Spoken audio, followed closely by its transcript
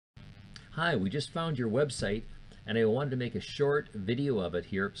Hi, we just found your website and I wanted to make a short video of it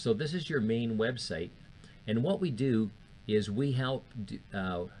here. So this is your main website, and what we do is we help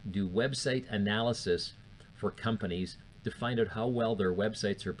do website analysis for companies to find out how well their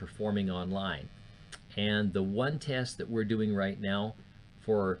websites are performing online. And the one test that we're doing right now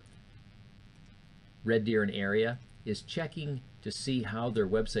for Red Deer and area is checking to see how their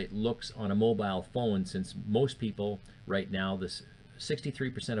website looks on a mobile phone, since most people right now, this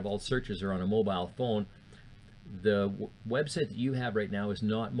 63% of all searches are on a mobile phone. The website that you have right now is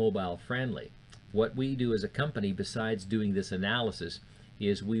not mobile friendly. What we do as a company, besides doing this analysis,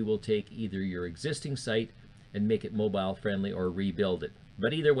 is we will take either your existing site and make it mobile friendly or rebuild it.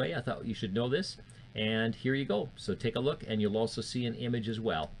 But either way, I thought you should know this, and here you go. So take a look and you'll also see an image as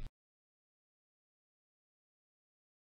well.